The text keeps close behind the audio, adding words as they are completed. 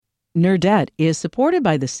Nerdette is supported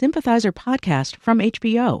by the Sympathizer podcast from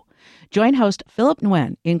HBO. Join host Philip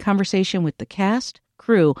Nguyen in conversation with the cast,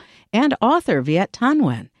 crew, and author Viet Thanh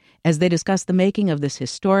Nguyen as they discuss the making of this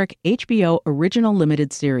historic HBO original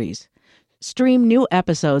limited series. Stream new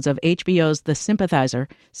episodes of HBO's The Sympathizer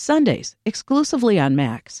Sundays exclusively on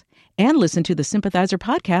Max, and listen to the Sympathizer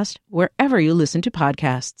podcast wherever you listen to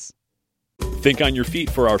podcasts. Think on your feet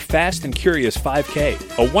for our Fast and Curious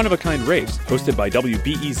 5K, a one-of-a-kind race hosted by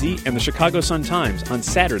WBEZ and the Chicago Sun-Times on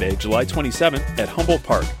Saturday, July 27th at Humboldt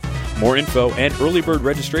Park. More info and early bird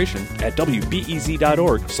registration at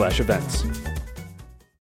wbez.org/events.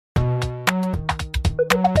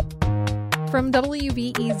 From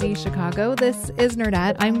WBEZ Chicago, this is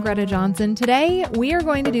Nerdette. I'm Greta Johnson. Today, we are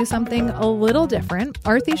going to do something a little different.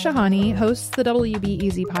 Aarti Shahani hosts the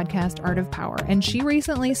WBEZ podcast Art of Power, and she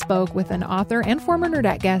recently spoke with an author and former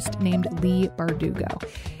Nerdette guest named Leigh Bardugo.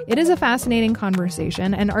 It is a fascinating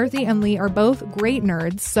conversation, and Aarti and Leigh are both great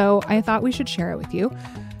nerds, so I thought we should share it with you.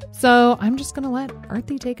 So I'm just going to let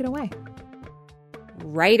Aarti take it away.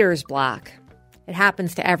 Writer's block. It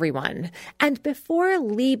happens to everyone. And before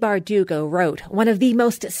Leigh Bardugo wrote one of the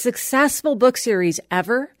most successful book series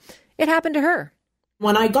ever, it happened to her.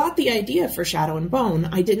 When I got the idea for Shadow and Bone,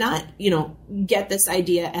 I did not, get this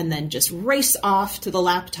idea and then just race off to the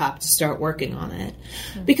laptop to start working on it.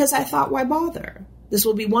 Because I thought, why bother? This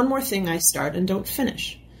will be one more thing I start and don't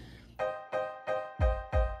finish.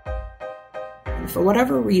 And for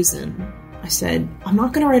whatever reason, I said, I'm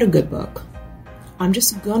not going to write a good book. I'm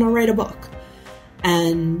just going to write a book.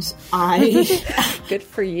 And Good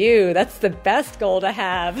for you. That's the best goal to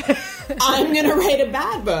have. I'm going to write a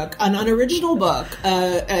bad book, an unoriginal book,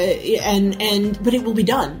 but it will be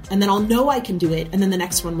done. And then I'll know I can do it, and then the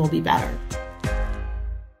next one will be better.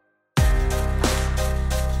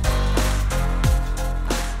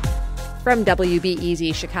 From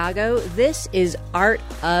WBEZ Chicago, this is Art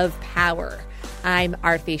of Power. I'm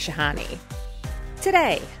Aarti Shahani.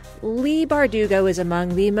 Today, Leigh Bardugo is among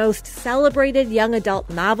the most celebrated young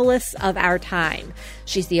adult novelists of our time.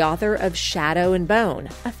 She's the author of Shadow and Bone,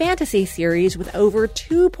 a fantasy series with over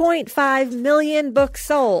 2.5 million books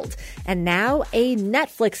sold, and now a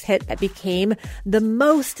Netflix hit that became the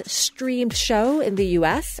most streamed show in the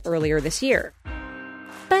U.S. earlier this year.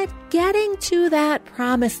 But getting to that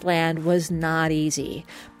promised land was not easy.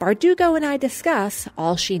 Bardugo and I discuss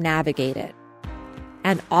all she navigated.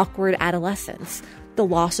 An awkward adolescence, the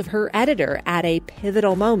loss of her editor at a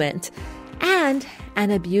pivotal moment, and an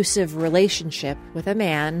abusive relationship with a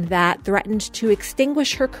man that threatened to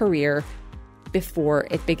extinguish her career before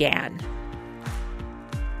it began.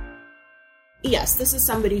 Yes, this is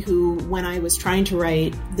somebody who, when I was trying to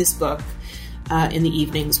write this book in the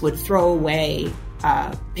evenings, would throw away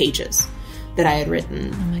pages that I had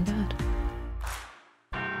written. Oh my God.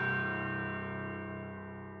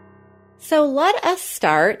 So let us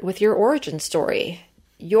start with your origin story.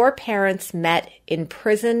 Your parents met in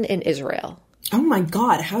prison in Israel. Oh my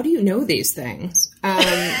God, how do you know these things? Girl,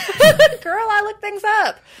 I look things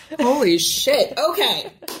up. Holy shit. Okay.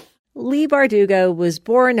 Leigh Bardugo was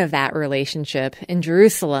born of that relationship in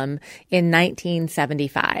Jerusalem in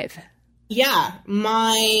 1975. Yeah,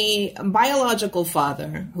 my biological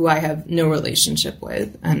father, who I have no relationship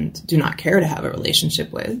with and do not care to have a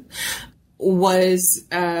relationship with, was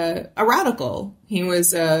a radical. He was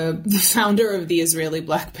the founder of the Israeli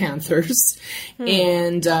Black Panthers.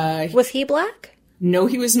 And was he black? No,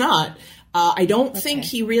 he was not. I don't think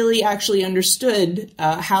he really actually understood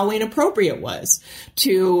how inappropriate it was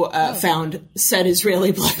to found said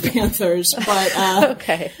Israeli Black Panthers. But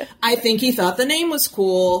I think he thought the name was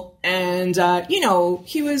cool. And,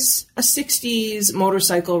 he was a 60s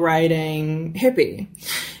motorcycle riding hippie.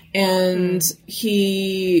 And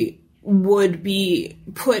he would be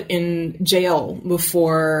put in jail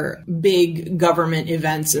before big government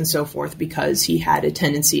events and so forth because he had a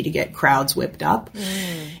tendency to get crowds whipped up.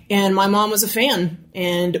 And my mom was a fan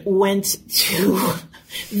and went to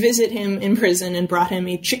visit him in prison and brought him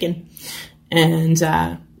a chicken. And,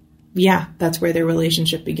 that's where their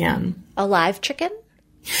relationship began. A live chicken?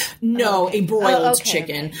 No, a broiled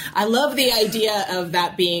chicken. I love the idea of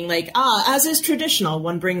that being like, as is traditional,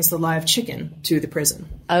 one brings the live chicken to the prison.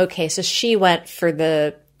 Okay, so she went for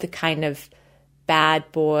the kind of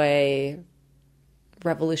bad boy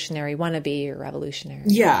revolutionary wannabe or revolutionary.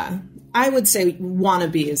 Yeah, I would say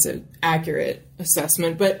wannabe is an accurate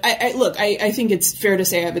assessment. But I think it's fair to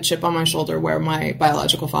say I have a chip on my shoulder where my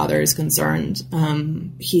biological father is concerned.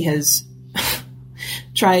 He has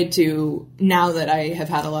tried to, now that I have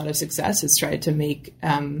had a lot of success, has tried to make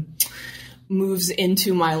moves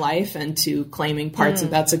into my life and to claiming parts of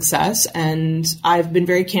that success. And I've been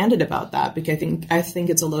very candid about that because I think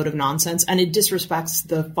it's a load of nonsense, and it disrespects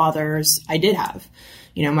the fathers I did have.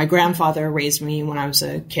 You know, my grandfather raised me when I was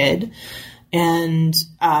a kid, and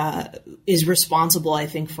is responsible, I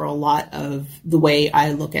think, for a lot of the way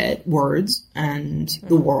I look at words and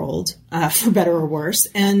the world, for better or worse.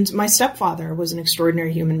 And my stepfather was an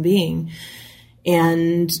extraordinary human being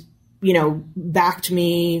and, you know, backed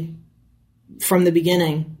me from the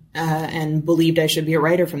beginning and believed I should be a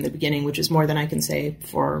writer from the beginning, which is more than I can say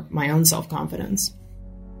for my own self-confidence.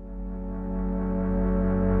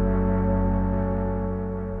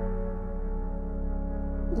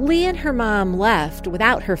 Lee and her mom left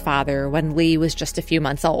without her father when Lee was just a few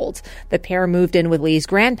months old. The pair moved in with Lee's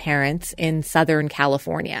grandparents in Southern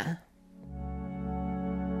California.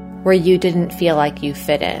 Where you didn't feel like you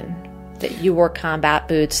fit in, that you wore combat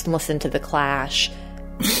boots and listened to The Clash,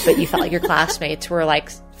 but you felt like your classmates were like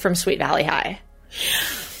from Sweet Valley High.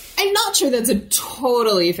 I'm not sure that's a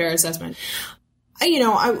totally fair assessment.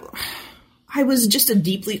 I was just a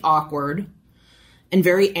deeply awkward and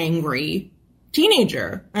very angry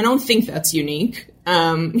teenager. I don't think that's unique.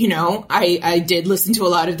 I did listen to a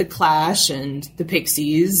lot of The Clash and the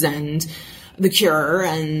Pixies and The Cure,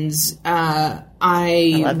 and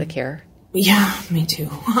I love The Cure. Yeah, me too.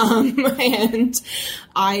 And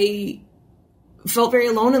I felt very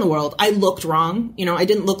alone in the world. I looked wrong. You know, I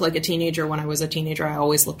didn't look like a teenager when I was a teenager. I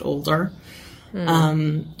always looked older.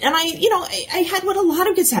 And I had what a lot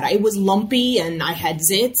of kids had. I was lumpy and I had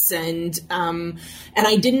zits and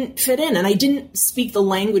I didn't fit in and I didn't speak the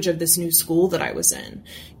language of this new school that I was in.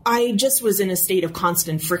 I just was in a state of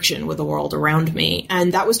constant friction with the world around me.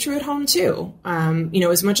 And that was true at home too.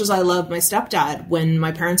 As much as I loved my stepdad, when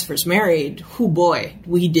my parents first married,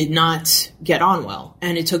 we did not get on well.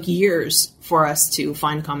 And it took years for us to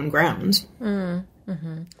find common ground.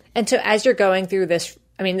 Mm-hmm. And so as you're going through this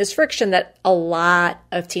friction that a lot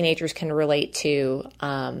of teenagers can relate to,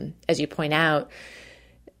 as you point out,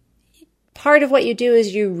 part of what you do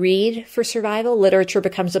is you read for survival. Literature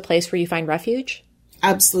becomes a place where you find refuge.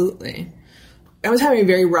 Absolutely. I was having a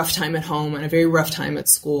very rough time at home and a very rough time at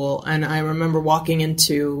school. And I remember walking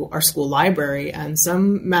into our school library and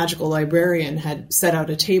some magical librarian had set out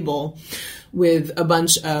a table with a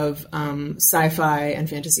bunch of sci-fi and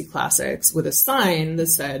fantasy classics with a sign that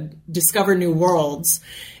said, "Discover New Worlds."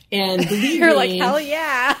 And believe You're me, like, hell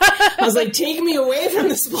yeah. I was like, take me away from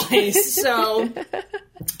this place. So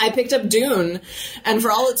I picked up Dune. And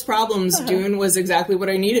for all its problems, Dune was exactly what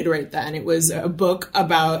I needed right then. It was a book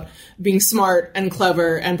about being smart and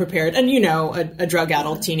clever and prepared. And, a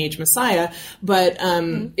drug-addled teenage messiah. But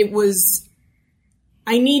it was...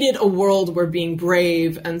 I needed a world where being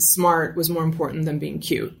brave and smart was more important than being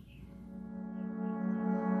cute.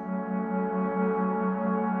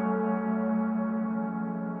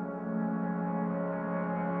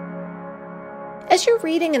 As you're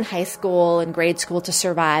reading in high school and grade school to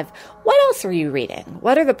survive, what else are you reading?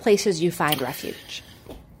 What are the places you find refuge?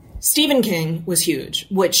 Stephen King was huge,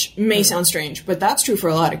 which may sound strange, but that's true for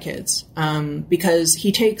a lot of kids, because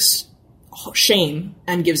he takes shame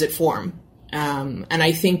and gives it form. And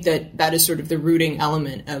I think that is sort of the rooting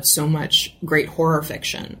element of so much great horror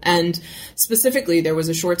fiction. And specifically, there was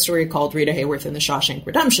a short story called Rita Hayworth and the Shawshank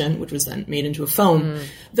Redemption, which was then made into a film,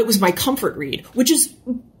 that was my comfort read, which is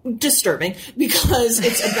disturbing because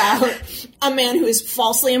it's about a man who is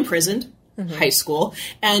falsely imprisoned, high school,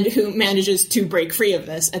 and who manages to break free of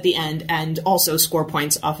this at the end and also score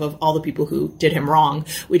points off of all the people who did him wrong,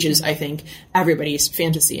 which is, I think, everybody's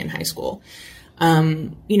fantasy in high school.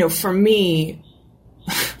 For me,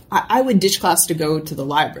 I would ditch class to go to the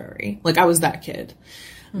library. Like, I was that kid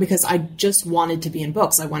because I just wanted to be in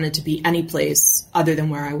books. I wanted to be any place other than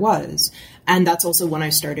where I was. And that's also when I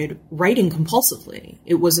started writing compulsively.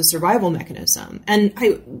 It was a survival mechanism. And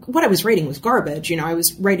what I was writing was garbage. I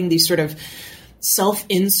was writing these sort of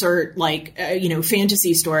self-insert,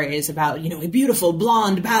 fantasy stories about, a beautiful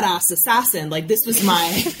blonde badass assassin. Like, this was my,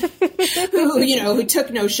 who took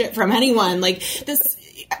no shit from anyone. Like this,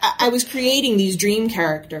 I was creating these dream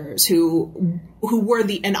characters who were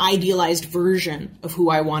an idealized version of who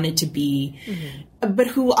I wanted to be, but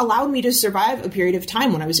who allowed me to survive a period of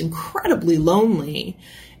time when I was incredibly lonely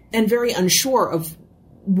and very unsure of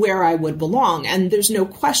where I would belong. And there's no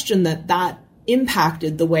question that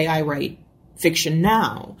impacted the way I write fiction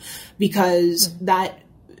now, because that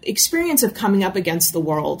experience of coming up against the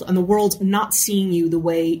world and the world not seeing you the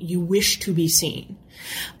way you wish to be seen,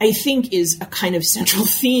 I think is a kind of central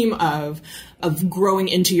theme of growing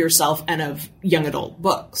into yourself and of young adult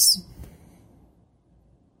books.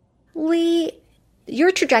 Lee,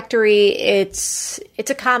 Your trajectory, it's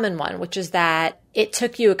a common one, which is that it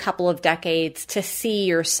took you a couple of decades to see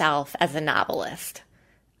yourself as a novelist.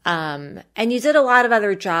 And you did a lot of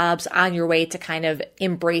other jobs on your way to kind of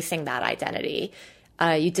embracing that identity.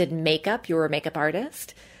 You did makeup. You were a makeup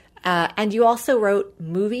artist. And you also wrote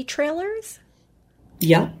movie trailers?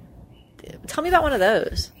 Yeah. Tell me about one of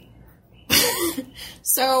those.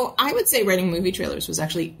 So I would say writing movie trailers was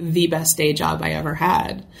actually the best day job I ever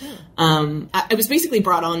had. I was basically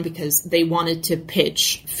brought on because they wanted to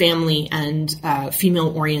pitch family and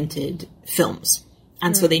female-oriented films.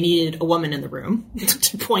 And so they needed a woman in the room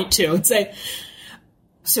to point to and say.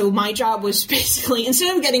 So my job was basically,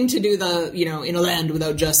 instead of getting to do the, In a Land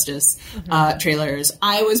Without Justice trailers,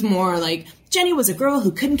 I was more like, Jenny was a girl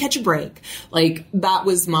who couldn't catch a break. Like, that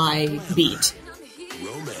was my beat.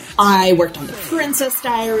 Romance. I worked on The Princess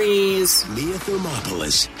Diaries. Mia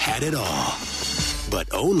Thermopolis had it all,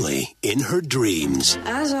 but only in her dreams.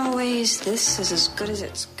 As always, this is as good as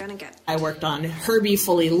it's gonna get. I worked on Herbie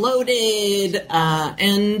Fully Loaded,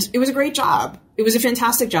 and it was a great job. It was a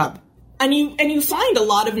fantastic job. And you find a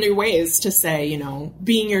lot of new ways to say,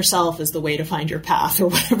 being yourself is the way to find your path or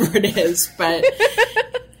whatever it is. But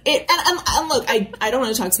and look, I don't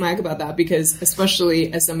want to talk smack about that because,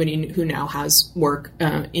 especially as somebody who now has work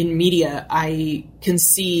in media, I can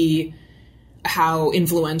see how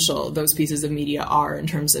influential those pieces of media are in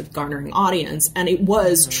terms of garnering audience. And it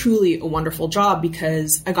was truly a wonderful job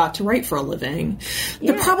because I got to write for a living.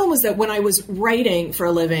 Yeah. The problem was that when I was writing for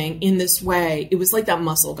a living in this way, it was like that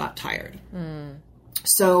muscle got tired.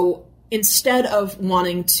 So instead of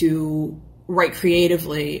wanting to write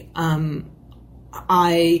creatively,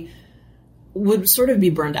 I would sort of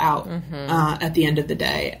be burned out at the end of the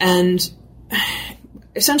day. And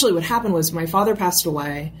essentially what happened was my father passed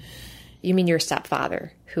away. You mean your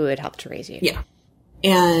stepfather who had helped to raise you? Yeah.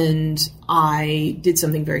 And I did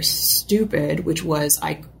something very stupid, which was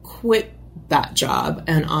I quit that job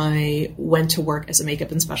and I went to work as a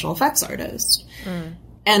makeup and special effects artist.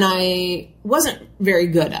 And I wasn't very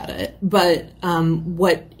good at it, but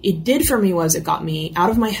what it did for me was it got me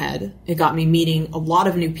out of my head. It got me meeting a lot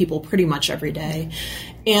of new people pretty much every day.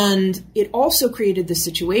 And it also created this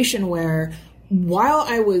situation where while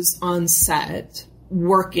I was on set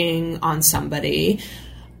working on somebody,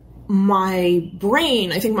 my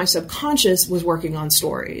brain, I think my subconscious, was working on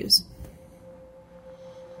stories.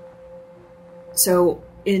 So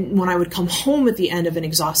when I would come home at the end of an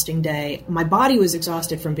exhausting day, my body was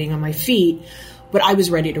exhausted from being on my feet, but I was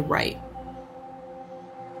ready to write.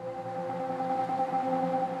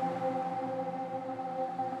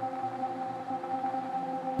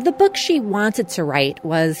 The book she wanted to write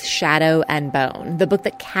was Shadow and Bone, the book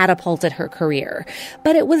that catapulted her career.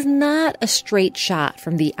 But it was not a straight shot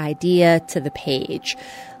from the idea to the page.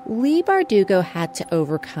 Leigh Bardugo had to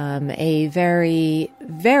overcome a very,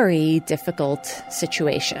 very difficult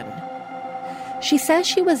situation. She says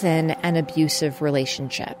she was in an abusive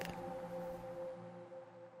relationship.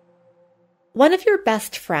 One of your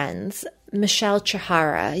best friends, Michelle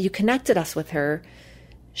Chihara, you connected us with her.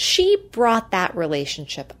 She brought that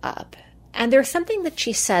relationship up. And there's something that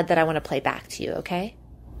she said that I want to play back to you, okay?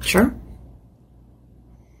 Sure.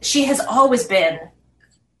 She has always been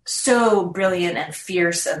so brilliant and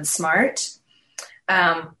fierce and smart.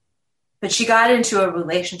 But she got into a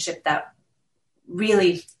relationship that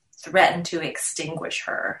really threatened to extinguish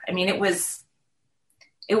her. I mean, it was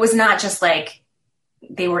not just like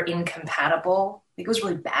they were incompatible. It was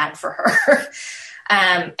really bad for her.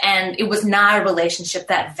 And it was not a relationship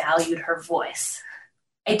that valued her voice.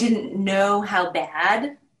 I didn't know how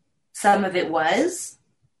bad some of it was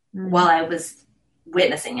while I was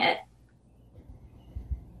witnessing it.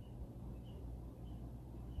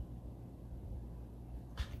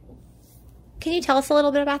 Can you tell us a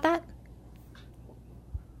little bit about that?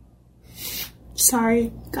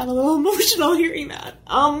 Sorry, got a little emotional hearing that.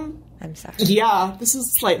 I'm sorry. Yeah, this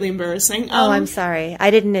is slightly embarrassing. I'm sorry.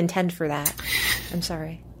 I didn't intend for that. I'm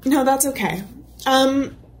sorry. No, that's okay.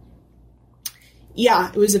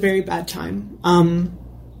 Yeah, it was a very bad time.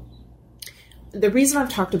 The reason I've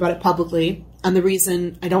talked about it publicly, and the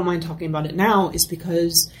reason I don't mind talking about it now, is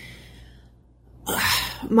because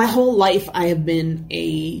my whole life I have been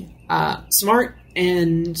a smart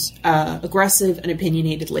and aggressive and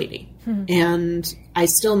opinionated lady. And I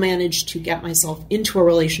still managed to get myself into a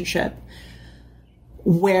relationship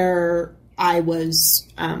where I was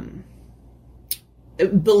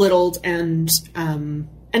belittled and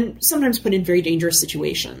sometimes put in very dangerous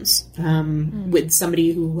situations with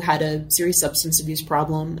somebody who had a serious substance abuse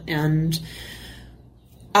problem. And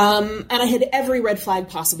And I had every red flag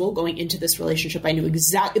possible going into this relationship. I knew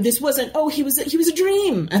exactly, this wasn't, he was a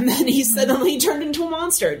dream. And then he suddenly turned into a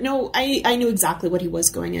monster. No, I knew exactly what he was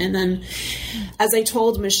going in. And as I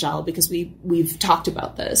told Michelle, because we've talked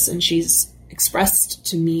about this, and she's expressed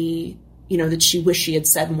to me, that she wished she had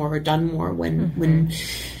said more or done more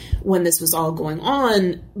when this was all going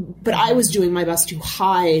on. But I was doing my best to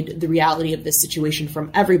hide the reality of this situation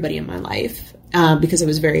from everybody in my life, because I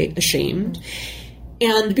was very ashamed.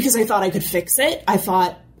 And because I thought I could fix it, I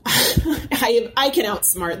thought, I can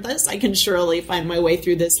outsmart this. I can surely find my way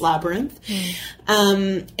through this labyrinth.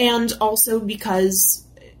 And also because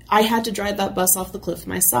I had to drive that bus off the cliff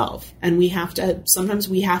myself. And sometimes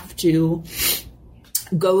we have to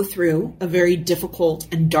go through a very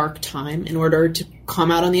difficult and dark time in order to come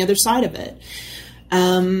out on the other side of it.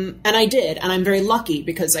 And I did. And I'm very lucky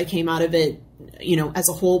because I came out of it, as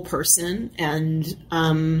a whole person, and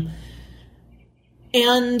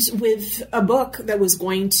with a book that was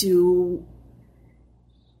going to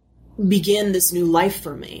begin this new life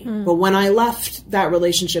for me. But when I left that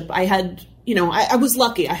relationship, I had, I was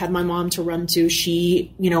lucky. I had my mom to run to.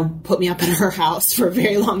 She, put me up in her house for a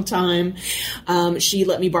very long time. She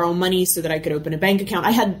let me borrow money so that I could open a bank account.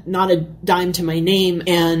 I had not a dime to my name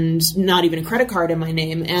and not even a credit card in my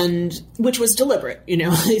name, and which was deliberate.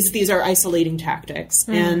 These are isolating tactics.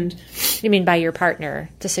 And you mean by your partner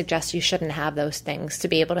to suggest you shouldn't have those things to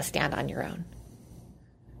be able to stand on your own?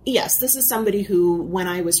 Yes, this is somebody who, when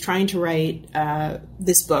I was trying to write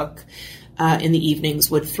this book in the evenings,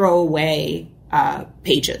 would throw away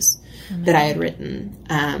pages that I had written,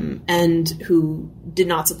 and who did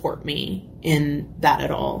not support me in that at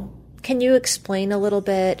all. Can you explain a little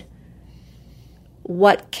bit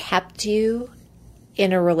what kept you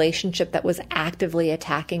in a relationship that was actively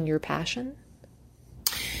attacking your passion?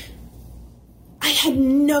 I had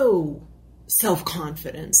no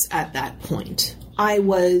self-confidence at that point. I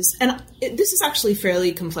was, and this is actually a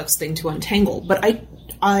fairly complex thing to untangle, but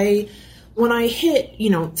when I hit,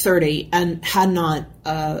 30 and had not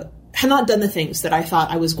done the things that I thought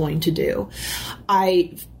I was going to do,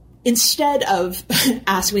 instead of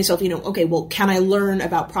asking myself, okay, well, can I learn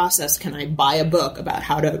about process? Can I buy a book about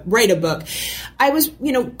how to write a book? I was,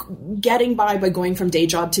 getting by going from day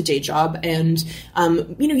job to day job. And,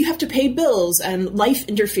 you have to pay bills and life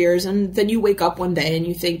interferes. And then you wake up one day and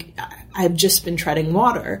you think, I've just been treading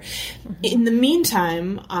water. In the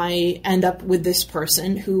meantime, I end up with this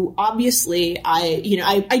person who obviously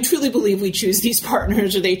I truly believe we choose these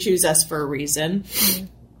partners, or they choose us for a reason.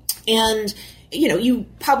 And, you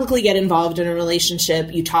publicly get involved in a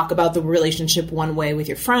relationship. You talk about the relationship one way with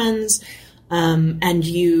your friends. And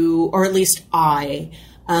you, or at least I,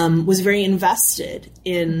 was very invested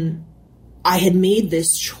in, I had made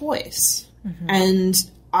this choice and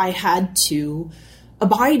I had to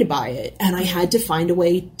abide by it, and I had to find a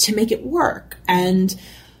way to make it work. And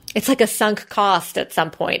it's like a sunk cost at some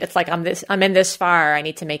point. It's like, I'm in this far, I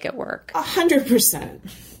need to make it work.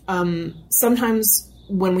 100%. Sometimes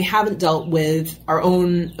when we haven't dealt with our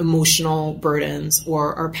own emotional burdens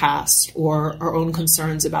or our past or our own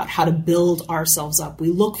concerns about how to build ourselves up, we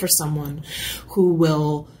look for someone who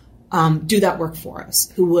will do that work for us,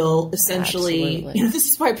 who will essentially, this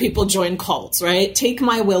is why people join cults, right? Take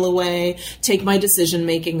my will away, take my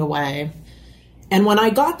decision-making away. And when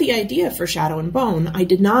I got the idea for Shadow and Bone, I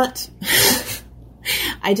did not,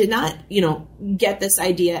 get this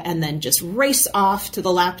idea and then just race off to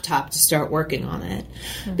the laptop to start working on it.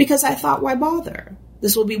 Because I thought, why bother?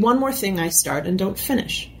 This will be one more thing I start and don't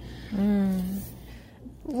finish.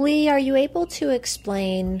 Lee, are you able to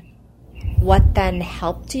explain what then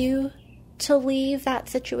helped you to leave that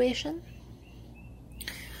situation?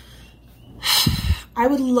 I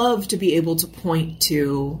would love to be able to point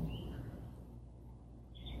to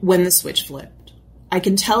when the switch flipped. I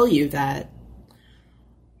can tell you that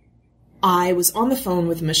I was on the phone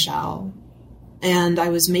with Michelle and I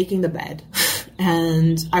was making the bed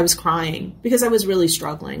and I was crying because I was really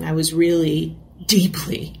struggling. I was really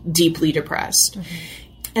deeply, deeply depressed.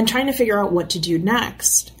 And trying to figure out what to do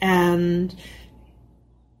next. And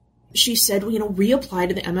she said, well, reapply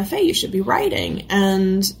to the MFA. You should be writing.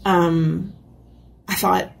 And I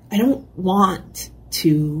thought, I don't want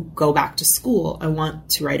to go back to school. I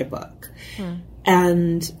want to write a book.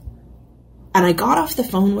 And I got off the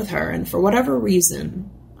phone with her. And for whatever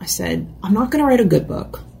reason, I said, I'm not going to write a good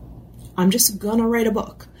book. I'm just going to write a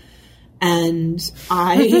book. And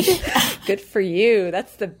good for you.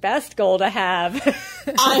 That's the best goal to have.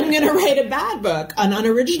 I'm going to write a bad book, an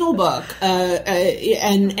unoriginal book, but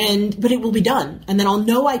it will be done. And then I'll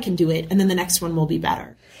know I can do it. And then the next one will be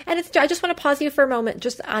better. And I just want to pause you for a moment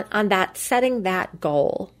just on that, setting that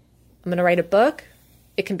goal. I'm going to write a book.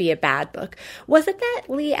 It can be a bad book. Was it that,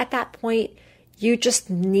 Lee, at that point, you just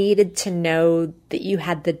needed to know that you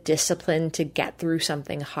had the discipline to get through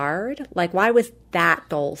something hard? Like, why was that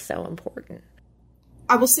goal so important?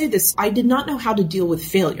 I will say this. I did not know how to deal with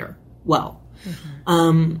failure well.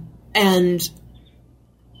 Mm-hmm.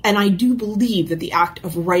 And I do believe that the act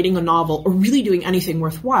of writing a novel or really doing anything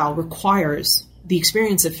worthwhile requires the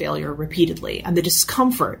experience of failure repeatedly and the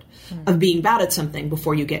discomfort of being bad at something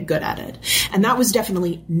before you get good at it. And that was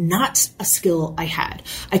definitely not a skill I had.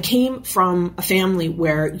 I came from a family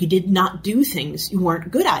where you did not do things you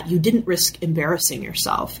weren't good at. You didn't risk embarrassing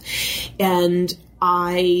yourself. And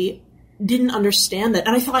I didn't understand that.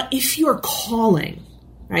 And I thought, if you're calling,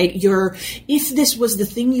 right, if this was the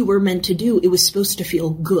thing you were meant to do, it was supposed to feel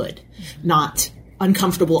good, not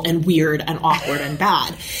uncomfortable and weird and awkward and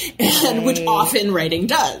bad, and which often writing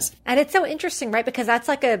does. And it's so interesting, right? Because that's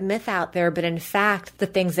like a myth out there, but in fact, the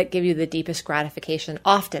things that give you the deepest gratification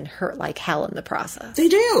often hurt like hell in the process. They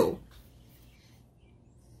do.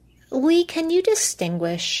 Lee, can you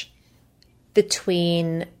distinguish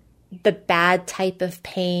between the bad type of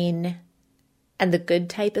pain and the good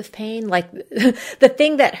type of pain? Like the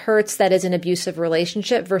thing that hurts that is an abusive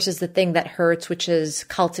relationship versus the thing that hurts, which is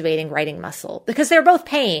cultivating writing muscle, because they're both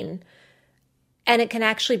pain and it can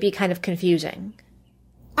actually be kind of confusing.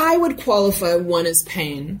 I would qualify one as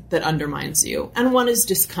pain that undermines you and one is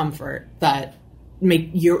discomfort that make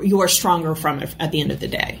you are stronger from it at the end of the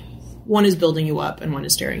day. One is building you up and one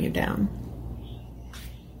is tearing you down.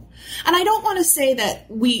 And I don't want to say that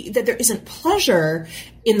there isn't pleasure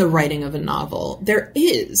in the writing of a novel. There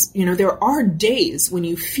is. There are days when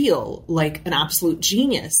you feel like an absolute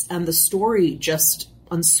genius and the story just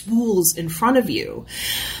unspools in front of you.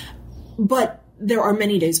 But there are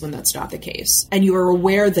many days when that's not the case. And you are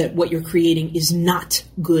aware that what you're creating is not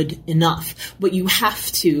good enough. But you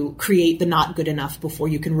have to create the not good enough before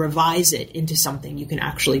you can revise it into something you can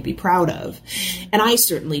actually be proud of. And I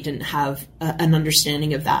certainly didn't have an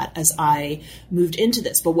understanding of that as I moved into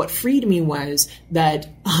this. But what freed me was that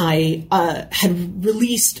I had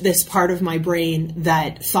released this part of my brain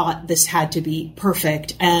that thought this had to be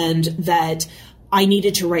perfect and that I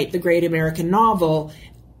needed to write the great American novel.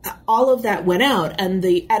 All of that went out, and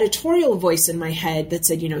the editorial voice in my head that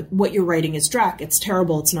said, what you're writing is dreck, it's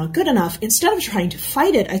terrible, it's not good enough. Instead of trying to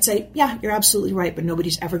fight it, I'd say, yeah, you're absolutely right, but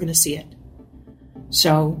nobody's ever going to see it.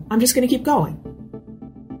 So I'm just going to keep going.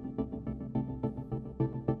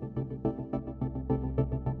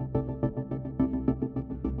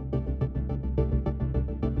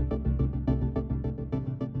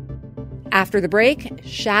 After the break,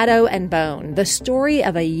 Shadow and Bone, the story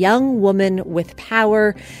of a young woman with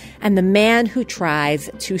power and the man who tries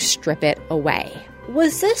to strip it away.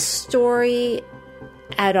 Was this story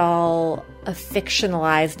at all a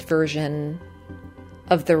fictionalized version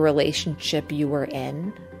of the relationship you were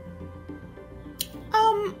in?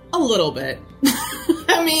 A little bit.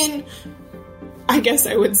 I mean, I guess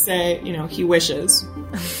I would say, he wishes.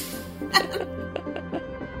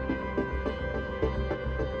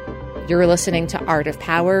 You're listening to Art of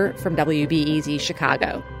Power from WBEZ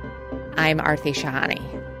Chicago. I'm Aarti Shahani.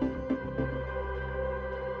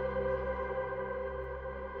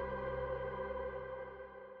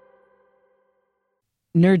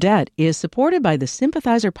 Nerdette is supported by the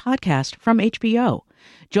Sympathizer podcast from HBO.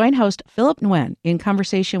 Join host Philip Nguyen in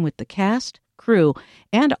conversation with the cast, crew,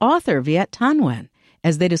 and author Viet Thanh Nguyen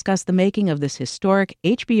as they discuss the making of this historic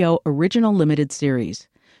HBO original limited series.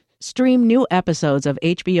 Stream new episodes of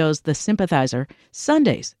HBO's The Sympathizer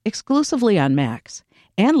Sundays exclusively on Max,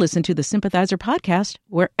 and listen to the Sympathizer podcast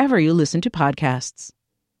wherever you listen to podcasts.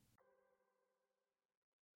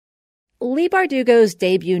 Leigh Bardugo's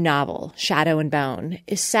debut novel, Shadow and Bone,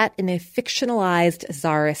 is set in a fictionalized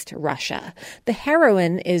Tsarist Russia. The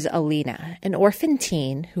heroine is Alina, an orphan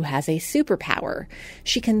teen who has a superpower.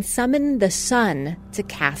 She can summon the sun to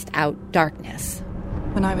cast out darkness.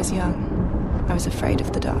 When I was young, I was afraid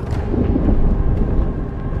of the dark.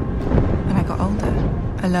 When I got older,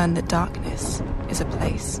 I learned that darkness is a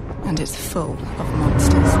place, and it's full of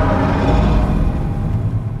monsters.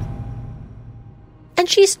 And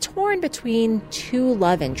she's torn between two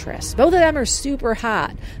love interests. Both of them are super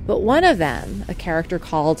hot, but one of them, a character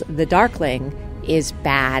called the Darkling, is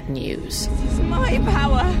bad news. This is my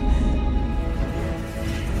power.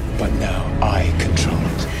 But now I control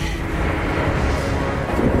it.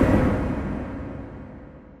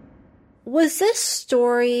 Was this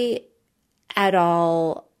story at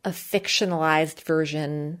all a fictionalized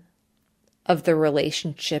version of the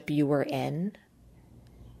relationship you were in?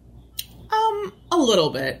 A little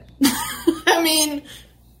bit. I mean,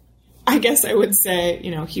 I guess I would say,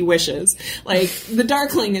 he wishes. Like, the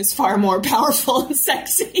Darkling is far more powerful and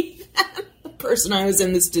sexy than the person I was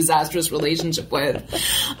in this disastrous relationship with.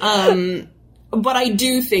 But I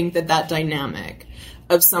do think that dynamic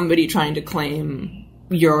of somebody trying to claim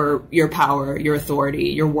your power, your authority,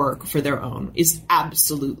 your work for their own is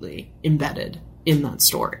absolutely embedded in that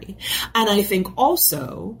story. And I think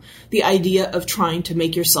also the idea of trying to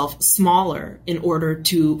make yourself smaller in order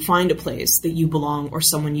to find a place that you belong or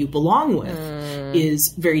someone you belong with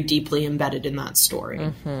is very deeply embedded in that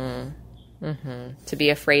story. To be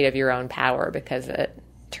afraid of your own power because it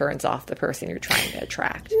turns off the person you're trying to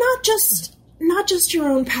attract. Not just your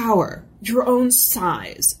own power, your own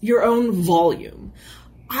size, your own volume.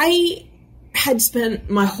 I had spent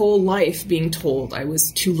my whole life being told I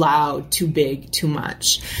was too loud, too big, too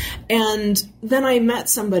much. And then I met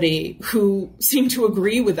somebody who seemed to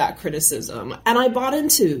agree with that criticism. And I bought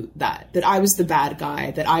into that I was the bad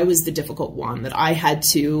guy, that I was the difficult one, that I had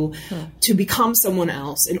to become someone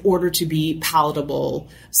else in order to be palatable,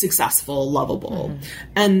 successful, lovable.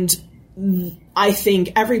 And I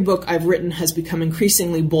think every book I've written has become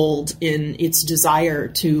increasingly bold in its desire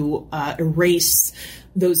to erase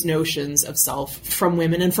those notions of self from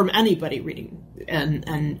women and from anybody reading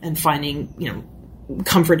and finding,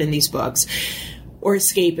 comfort in these books or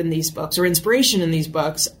escape in these books or inspiration in these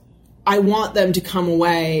books. I want them to come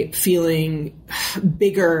away feeling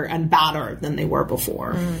bigger and badder than they were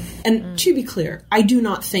before. And to be clear, I do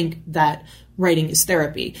not think that writing is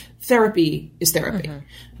therapy. Therapy is therapy.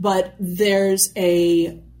 But there's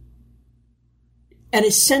an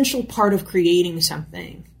essential part of creating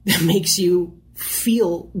something that makes you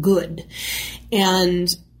feel good. And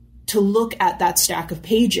to look at that stack of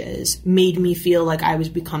pages made me feel like I was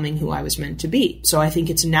becoming who I was meant to be. So I think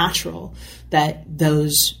it's natural that the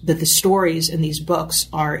stories in these books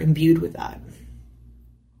are imbued with that.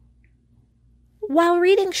 While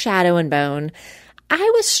reading Shadow and Bone, I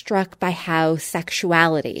was struck by how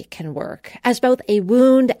sexuality can work as both a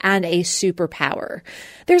wound and a superpower.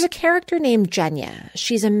 There's a character named Jenya.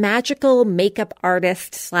 She's a magical makeup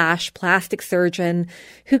artist / plastic surgeon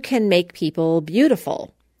who can make people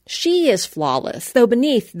beautiful. She is flawless, though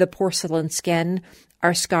beneath the porcelain skin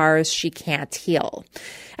are scars she can't heal.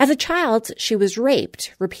 As a child, she was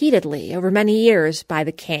raped repeatedly over many years by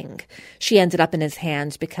the king. She ended up in his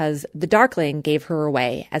hands because the Darkling gave her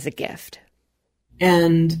away as a gift.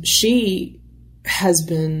 And she has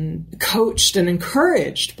been coached and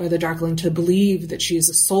encouraged by the Darkling to believe that she is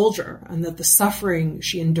a soldier and that the suffering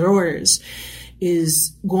she endures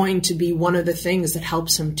is going to be one of the things that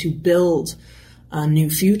helps him to build a new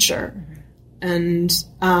future. And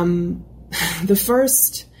the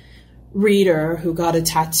first reader who got a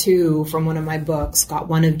tattoo from one of my books got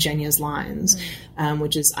one of Jenya's lines,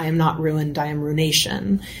 which is, "I am not ruined, I am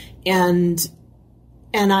runation." And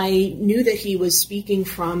I knew that he was speaking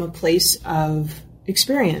from a place of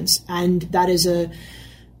experience. And that is an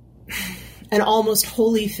almost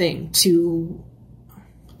holy thing to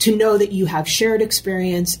know that you have shared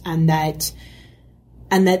experience and that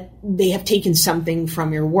they have taken something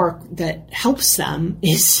from your work that helps them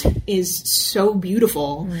is so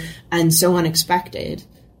beautiful and so unexpected.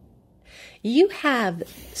 You have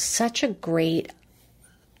such a great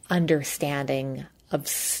understanding of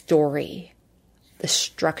story, the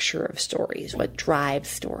structure of stories, what drives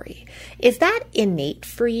story. Is that innate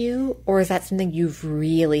for you, or is that something you've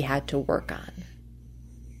really had to work on?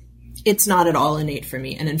 It's not at all innate for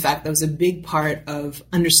me. And in fact, that was a big part of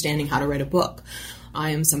understanding how to write a book.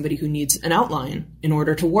 I am somebody who needs an outline in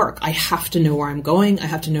order to work. I have to know where I'm going. I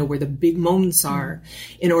have to know where the big moments are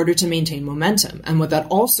in order to maintain momentum. And what that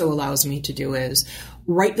also allows me to do is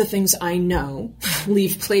write the things I know,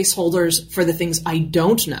 leave placeholders for the things I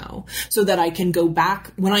don't know, so that I can go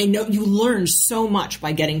back when I know. You learn so much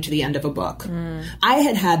by getting to the end of a book. I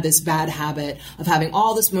had this bad habit of having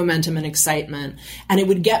all this momentum and excitement, and it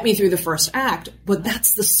would get me through the first act, but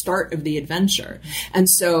that's the start of the adventure. And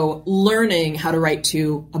so learning how to write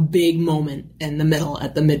to a big moment in the middle,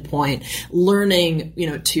 at the midpoint, learning,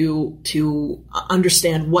 to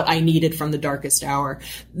understand what I needed from the darkest hour,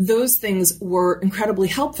 those things were incredibly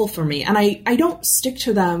helpful for me. And I don't stick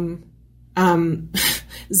to them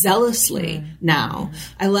zealously now.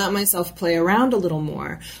 I let myself play around a little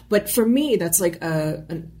more. But for me, that's like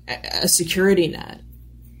a security net.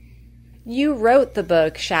 You wrote the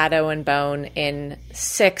book Shadow and Bone in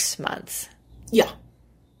 6 months. Yeah.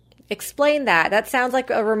 Explain that. That sounds like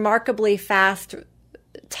a remarkably fast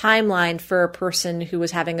timeline for a person who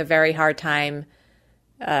was having a very hard time,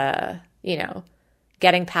 getting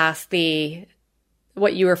past the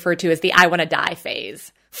what you refer to as the I want to die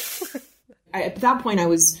phase. At that point, I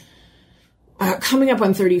was coming up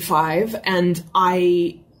on 35, and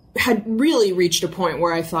I had really reached a point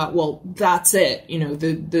where I thought, well, that's it. You know,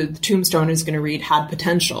 the tombstone is going to read had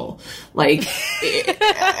potential. Like, because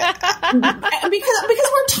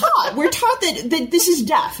we're taught that this is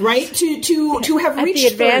death, right? To have at reached the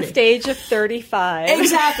advanced 30. age of 35.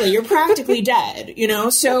 Exactly. You're practically dead, you know?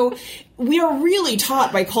 So we are really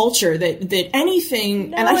taught by culture that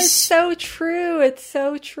anything. No, and it's so true. It's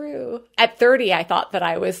so true. At 30, I thought that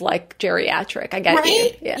I was like geriatric. I get right?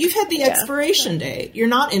 you. Yeah. You've had the expiration date. You're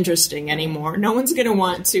not interesting anymore. No one's going to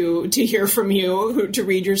want to hear from you, to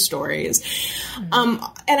read your stories. And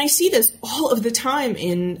I see this all of the time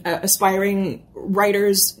in aspiring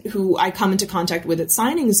writers who I come into contact with at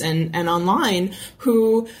signings and online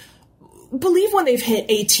who believe when they've hit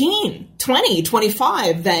 18, 20,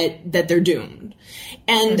 25 that they're doomed.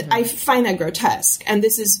 And I find that grotesque. And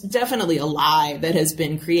this is definitely a lie that has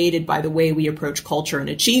been created by the way we approach culture and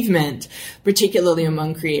achievement, particularly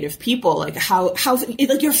among creative people. Like how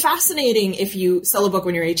like you're fascinating if you sell a book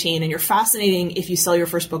when you're 18, and you're fascinating if you sell your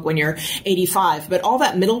first book when you're 85. But all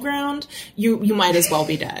that middle ground, you might as well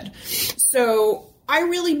be dead. So I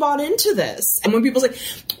really bought into this. And when people say,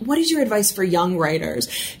 what is your advice for young writers?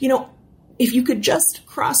 You know, if you could just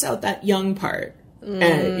cross out that young part,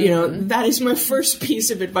 you know, that is my first piece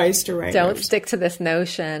of advice to writers. Don't stick to this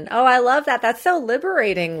notion. Oh, I love that. That's so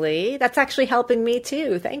liberating, Lee. That's actually helping me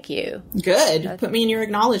too. Thank you. Good. Put me in your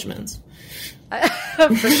acknowledgments.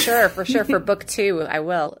 For sure. For book 2, I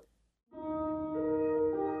will.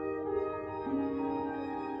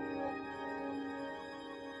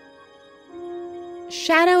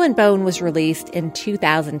 Shadow and Bone was released in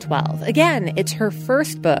 2012. Again, it's her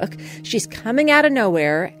first book. She's coming out of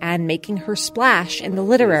nowhere and making her splash in the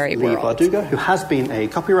literary world. Leigh Bardugo, who has been a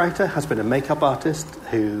copywriter, has been a makeup artist,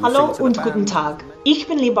 who Hallo und guten Tag. Ich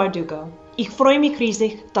bin Leigh Bardugo. Ich freue mich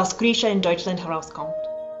riesig, dass Grisha in Deutschland herauskommt.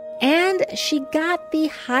 And she got the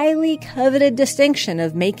highly coveted distinction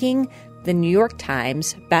of making the New York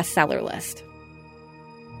Times bestseller list.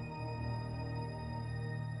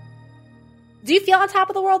 Do you feel on top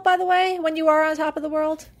of the world, by the way, when you are on top of the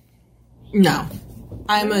world? No.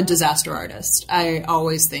 I'm a disaster artist. I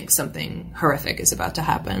always think something horrific is about to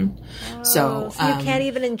happen. So you can't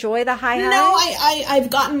even enjoy the high highs? No,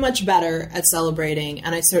 I've gotten much better at celebrating,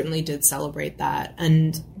 and I certainly did celebrate that.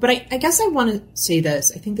 But I guess I want to say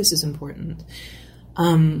this. I think this is important.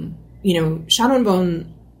 You know, Shadow and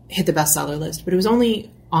Bone hit the bestseller list, but it was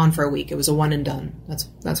only on for a week. It was a one and done.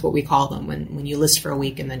 That's what we call them when you list for a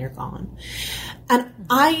week and then you're gone. And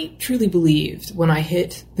I truly believed when I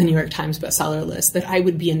hit the New York Times bestseller list that I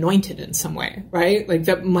would be anointed in some way, right? Like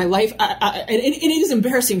that my life, and it is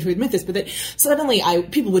embarrassing to admit this, but that suddenly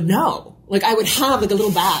people would know. Like I would have like a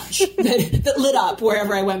little badge that lit up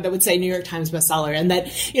wherever I went that would say New York Times bestseller, and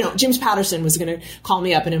that, you know, James Patterson was going to call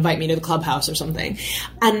me up and invite me to the clubhouse or something.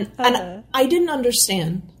 And I didn't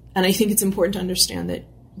understand. And I think it's important to understand that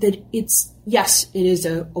it's, yes, it is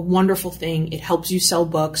a wonderful thing. It helps you sell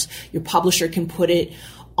books. Your publisher can put it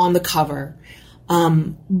on the cover.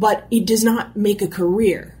 But it does not make a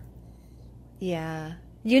career. Yeah.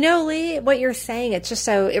 You know, Lee, what you're saying, it's just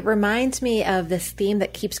so, it reminds me of this theme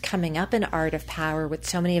that keeps coming up in Art of Power with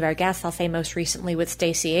so many of our guests. I'll say most recently with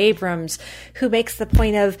Stacey Abrams, who makes the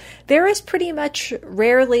point of there is pretty much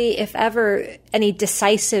rarely, if ever, any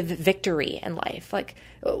decisive victory in life. Like,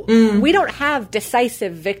 we don't have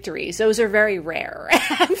decisive victories. Those are very rare.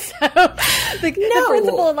 And so the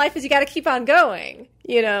principle in life is you got to keep on going,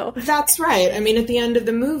 you know? That's right. I mean, at the end of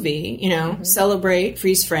the movie, you know, celebrate,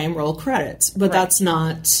 freeze frame, roll credits. But that's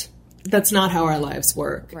not how our lives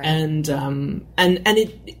work. Right. And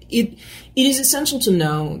it is essential to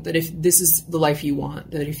know that if this is the life you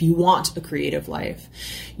want, that if you want a creative life,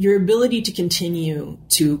 your ability to continue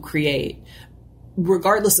to create,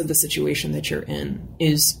 regardless of the situation that you're in,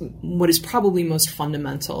 is what is probably most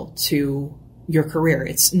fundamental to your career.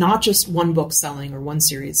 It's not just one book selling or one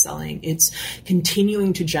series selling. It's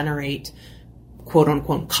continuing to generate quote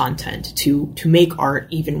unquote content, to make art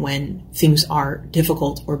even when things are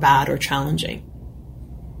difficult or bad or challenging.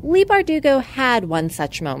 Leigh Bardugo had one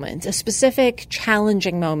such moment, a specific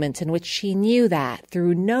challenging moment in which she knew that,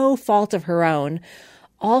 through no fault of her own,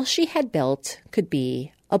 all she had built could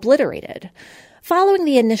be obliterated. Following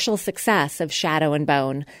the initial success of Shadow and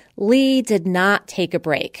Bone, Lee did not take a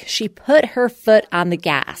break. She put her foot on the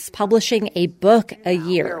gas, publishing a book a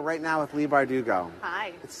year. We are right now with Leigh Bardugo.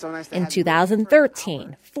 Hi. It's so nice to have you. In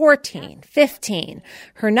 2013, 14, 15,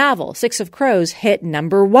 her novel, Six of Crows, hit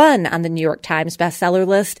 #1 on the New York Times bestseller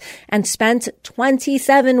list and spent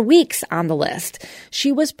 27 weeks on the list.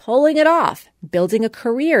 She was pulling it off, building a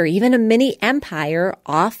career, even a mini empire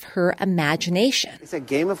off her imagination. It's a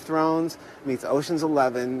Game of Thrones meets Ocean's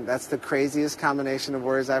 11. That's the craziest combination of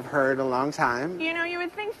words I've heard in a long time. You know, you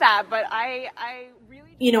would think that, but I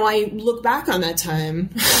really... You know, I look back on that time.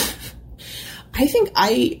 I think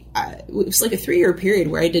it was like a 3-year period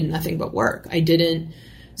where I did nothing but work. I didn't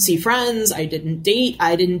see friends. I didn't date.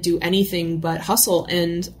 I didn't do anything but hustle.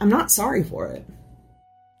 And I'm not sorry for it.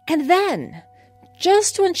 And then,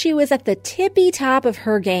 just when she was at the tippy top of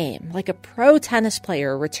her game, like a pro tennis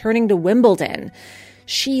player returning to Wimbledon,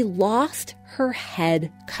 she lost her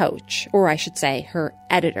head coach, or I should say her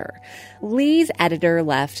editor. Lee's editor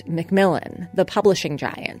left Macmillan, the publishing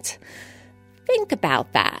giant. Think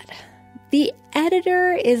about that. The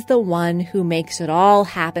editor is the one who makes it all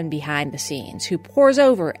happen behind the scenes, who pores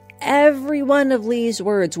over every one of Lee's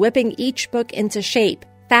words, whipping each book into shape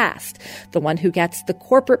fast, the one who gets the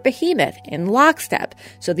corporate behemoth in lockstep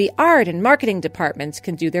so the art and marketing departments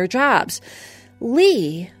can do their jobs.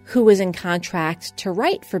 Lee, who was in contract to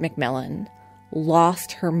write for Macmillan,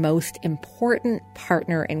 lost her most important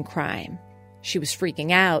partner in crime. She was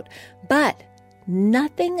freaking out, but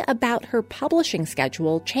nothing about her publishing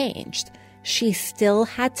schedule changed. She still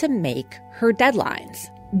had to make her deadlines.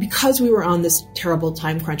 Because we were on this terrible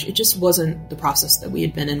time crunch, it just wasn't the process that we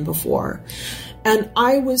had been in before. And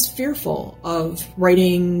I was fearful of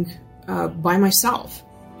writing by myself.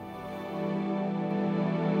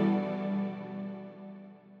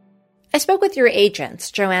 I spoke with your agent,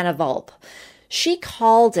 Joanna Volpe. She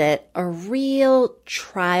called it a real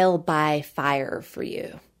trial by fire for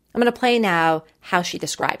you. I'm going to play now how she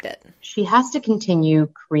described it. She has to continue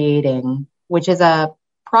creating, which is a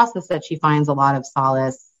process that she finds a lot of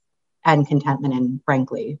solace and contentment in,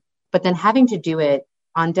 frankly. But then having to do it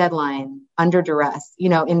on deadline, under duress, you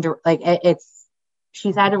know,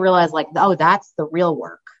 she's had to realize, like, oh, that's the real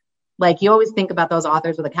work. Like, you always think about those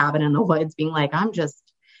authors with a cabin in the woods being like, I'm just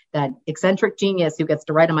that eccentric genius who gets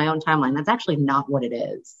to write on my own timeline. That's actually not what it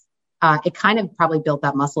is. It kind of probably built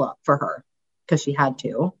that muscle up for her because she had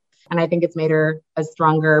to. And I think it's made her a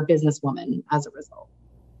stronger businesswoman as a result.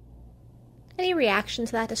 Any reaction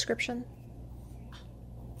to that description?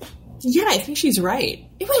 Yeah, I think she's right.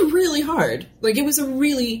 It was really hard. Like, it was a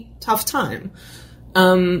really tough time.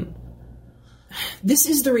 This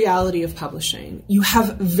is the reality of publishing. You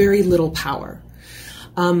have very little power.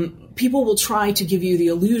 People will try to give you the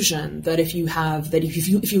illusion that if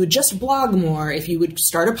you would just blog more, if you would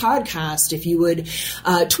start a podcast, if you would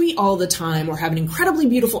tweet all the time or have an incredibly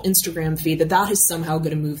beautiful Instagram feed, that is somehow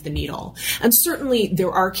going to move the needle. And certainly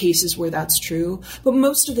there are cases where that's true, but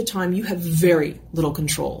most of the time you have very little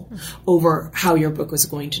control over how your book is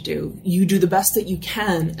going to do. You do the best that you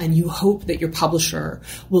can, and you hope that your publisher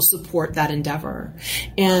will support that endeavor.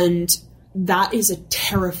 And that is a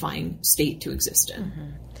terrifying state to exist in. Mm-hmm.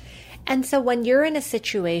 And so when you're in a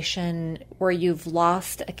situation where you've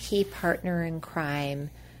lost a key partner in crime,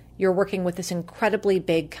 you're working with this incredibly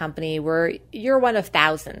big company where you're one of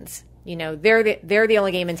thousands. You know, they're the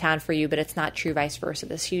only game in town for you, but it's not true vice versa,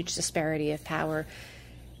 this huge disparity of power.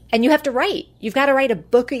 And you have to write. You've got to write a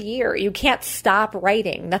book a year. You can't stop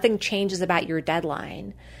writing. Nothing changes about your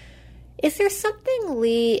deadline. Is there something,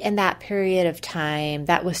 Lee, in that period of time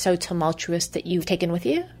that was so tumultuous that you've taken with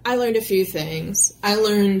you? I learned a few things. I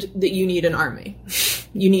learned that you need an army.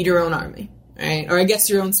 You need your own army, right? Or I guess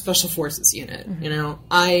your own special forces unit. Mm-hmm. You know,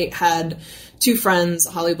 I had two friends,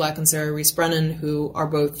 Holly Black and Sarah Reese Brennan, who are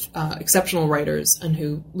both exceptional writers and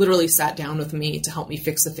who literally sat down with me to help me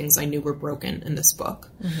fix the things I knew were broken in this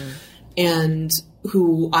book. Mm-hmm. And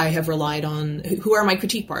who I have relied on, who are my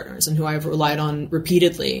critique partners and who I have relied on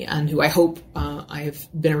repeatedly and who I hope I have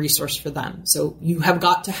been a resource for them. So you have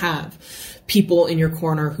got to have people in your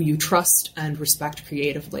corner who you trust and respect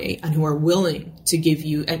creatively and who are willing to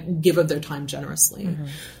give of their time generously.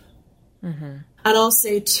 Mm-hmm. Mm-hmm. And I'll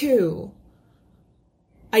say too,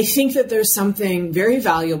 I think that there's something very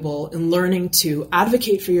valuable in learning to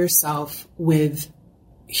advocate for yourself with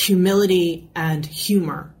humility and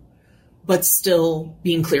humor, but still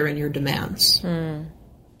being clear in your demands.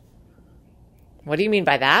 What do you mean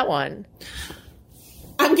by that one?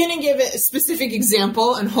 I'm going to give a specific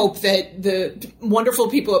example and hope that the wonderful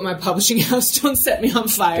people at my publishing house don't set me on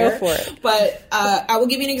fire. Go for it. But I will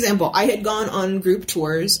give you an example. I had gone on group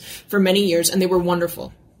tours for many years, and they were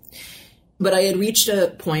wonderful. But I had reached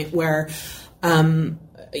a point where,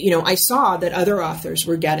 I saw that other authors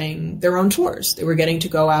were getting their own tours. They were getting to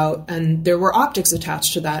go out, and there were optics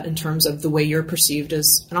attached to that in terms of the way you're perceived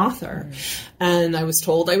as an author. And I was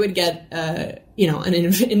told I would get, an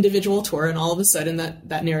individual tour, and all of a sudden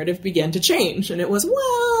that narrative began to change. And it was,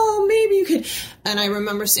 well, maybe you could. And I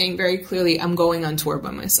remember saying very clearly, I'm going on tour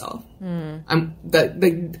by myself. That's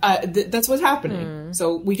what's happening.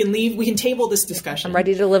 So we can table this discussion. I'm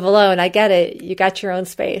ready to live alone. I get it. You got your own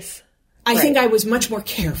space. I think I was much more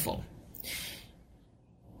careful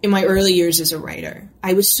in my early years as a writer.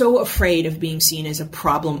 I was so afraid of being seen as a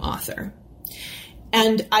problem author.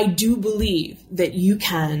 And I do believe that you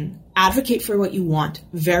can advocate for what you want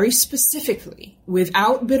very specifically,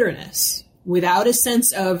 without bitterness, without a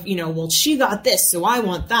sense of, well, she got this, so I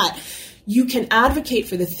want that. You can advocate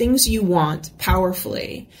for the things you want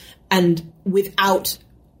powerfully and without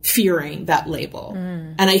fearing that label.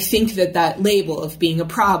 And I think that label of being a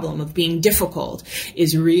problem, of being difficult,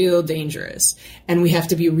 is real dangerous. And we have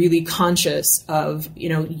to be really conscious of,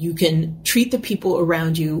 you can treat the people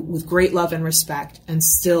around you with great love and respect and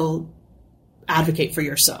still advocate for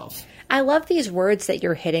yourself. I love these words that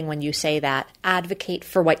you're hitting when you say that. Advocate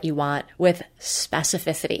for what you want with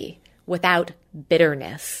specificity, without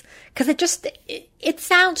bitterness. Because it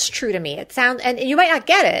sounds true to me. And you might not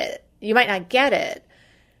get it.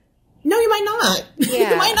 No, you might not. Yeah.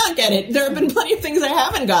 You might not get it. There have been plenty of things I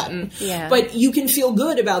haven't gotten. Yeah. But you can feel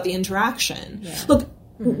good about the interaction. Yeah. Look,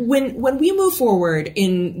 when we move forward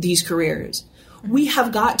in these careers, we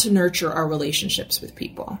have got to nurture our relationships with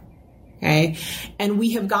people. Okay? And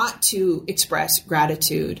we have got to express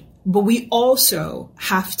gratitude. But we also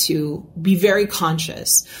have to be very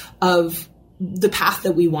conscious of the path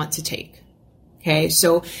that we want to take. Okay?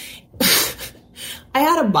 So I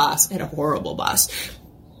had a horrible boss,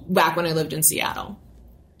 back when I lived in Seattle.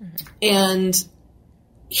 And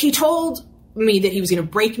he told me that he was going to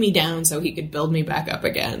break me down so he could build me back up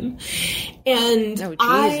again. And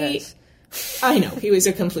I know, he was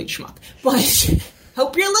a complete schmuck. But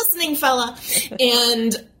hope you're listening, fella.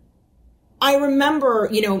 And I remember,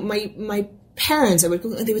 my parents,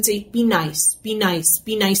 they would say, be nice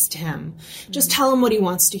to him. Just tell him what he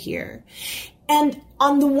wants to hear. And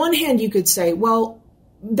on the one hand, you could say, well,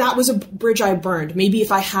 that was a bridge I burned. Maybe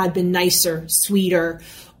if I had been nicer, sweeter,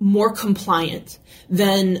 more compliant,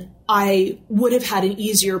 then I would have had an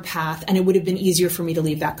easier path and it would have been easier for me to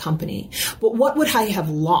leave that company. But what would I have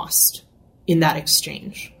lost in that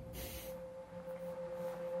exchange?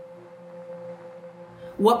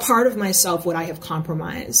 What part of myself would I have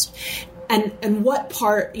compromised? And what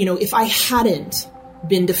part, if I hadn't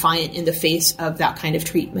been defiant in the face of that kind of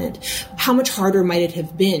treatment, how much harder might it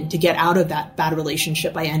have been to get out of that bad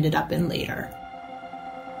relationship I ended up in later?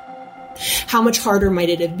 How much harder might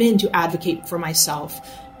it have been to advocate for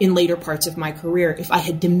myself in later parts of my career if I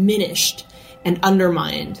had diminished and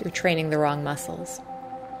undermined? You're training the wrong muscles.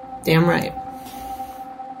 Damn right.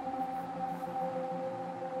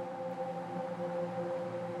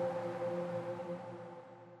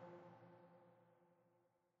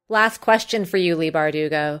 Last question for you, Leigh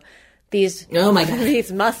Bardugo. Oh my God.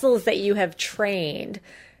 These muscles that you have trained,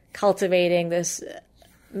 cultivating this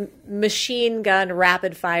machine gun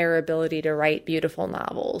rapid fire ability to write beautiful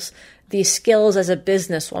novels, these skills as a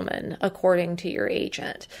businesswoman, according to your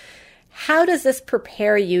agent. How does this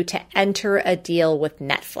prepare you to enter a deal with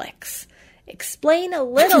Netflix? Explain a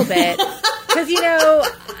little bit, because,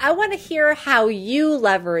 I want to hear how you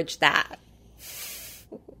leverage that.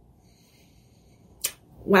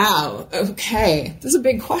 Wow. Okay. This is a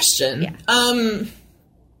big question. Yeah.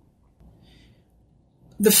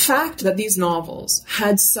 The fact that these novels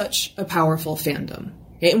had such a powerful fandom,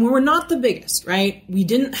 okay, and we were not the biggest, right? We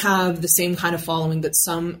didn't have the same kind of following that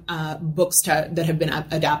some books that have been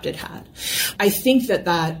adapted had. I think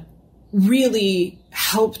that really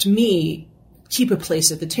helped me keep a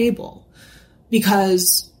place at the table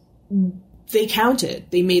because they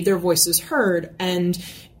counted. They made their voices heard, and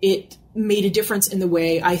it made a difference in the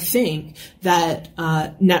way I think that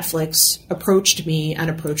Netflix approached me and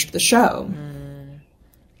approached the show.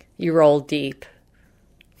 You roll deep.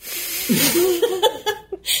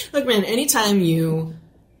 Look, man, anytime you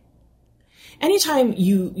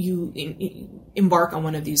embark on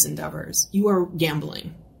one of these endeavors, you are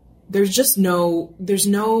gambling. There's no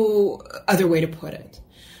other way to put it.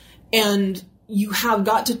 And you have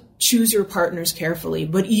got to choose your partners carefully,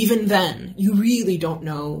 but even then, you really don't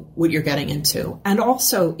know what you're getting into. And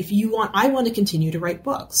also, I want to continue to write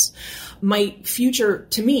books. My future,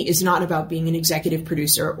 to me, is not about being an executive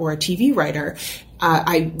producer or a TV writer.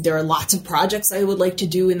 There are lots of projects I would like to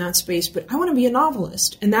do in that space, but I want to be a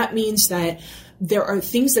novelist. And that means that there are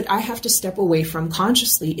things that I have to step away from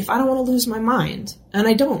consciously if I don't want to lose my mind. And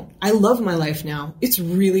I don't. I love my life now. It's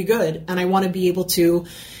really good. And I want to be able to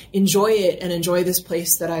enjoy it and enjoy this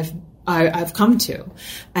place that I've come to,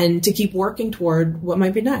 and to keep working toward what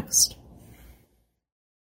might be next.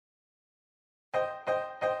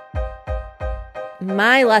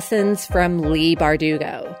 My lessons from Leigh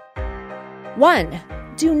Bardugo. 1.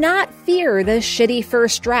 Do not fear the shitty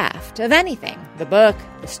first draft of anything, the book,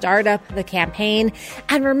 the startup, the campaign,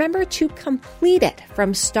 and remember to complete it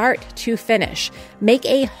from start to finish. Make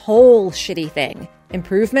a whole shitty thing.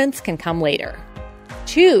 Improvements can come later.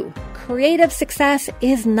 2. Creative success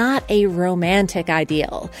is not a romantic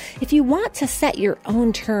ideal. If you want to set your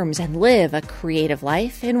own terms and live a creative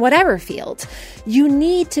life in whatever field, you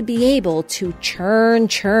need to be able to churn,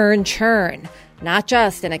 not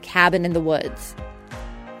just in a cabin in the woods.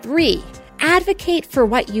 3. Advocate for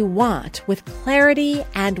what you want with clarity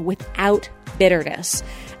and without bitterness.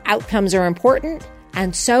 Outcomes are important,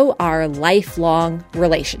 and so are lifelong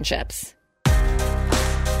relationships.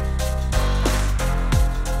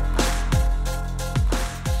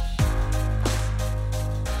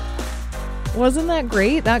 Wasn't that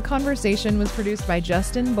great? That conversation was produced by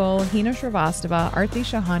Justin Bull, Hina Shrivastava, Arthi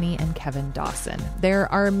Shahani, and Kevin Dawson.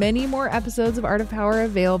 There are many more episodes of Art of Power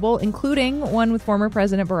available, including one with former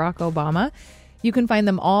President Barack Obama. You can find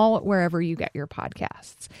them all wherever you get your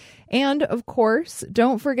podcasts. And, of course,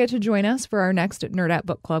 don't forget to join us for our next Nerdette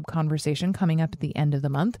Book Club conversation coming up at the end of the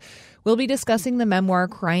month. We'll be discussing the memoir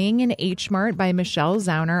Crying in H Mart by Michelle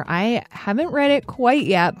Zauner. I haven't read it quite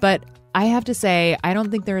yet, but I have to say, I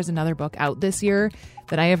don't think there is another book out this year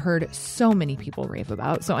that I have heard so many people rave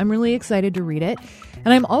about. So I'm really excited to read it.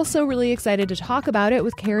 And I'm also really excited to talk about it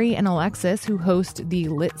with Carrie and Alexis, who host the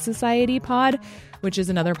Lit Society pod, which is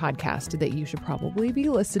another podcast that you should probably be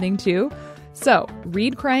listening to. So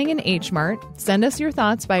read Crying in H Mart. Send us your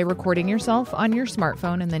thoughts by recording yourself on your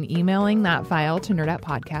smartphone and then emailing that file to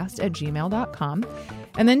nerdettepodcast@gmail.com.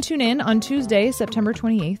 And then tune in on Tuesday, September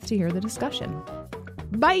 28th to hear the discussion.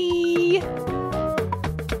 Bye!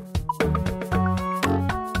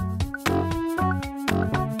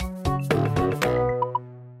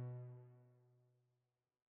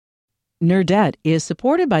 Nerdette is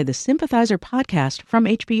supported by the Sympathizer podcast from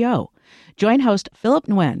HBO. Join host Philip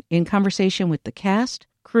Nguyen in conversation with the cast,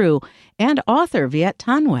 crew, and author Viet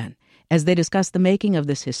Thanh Nguyen as they discuss the making of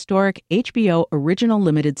this historic HBO original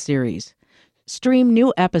limited series. Stream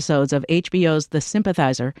new episodes of HBO's The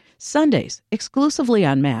Sympathizer Sundays exclusively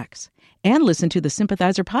on Max, and listen to the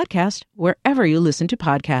Sympathizer podcast wherever you listen to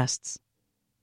podcasts.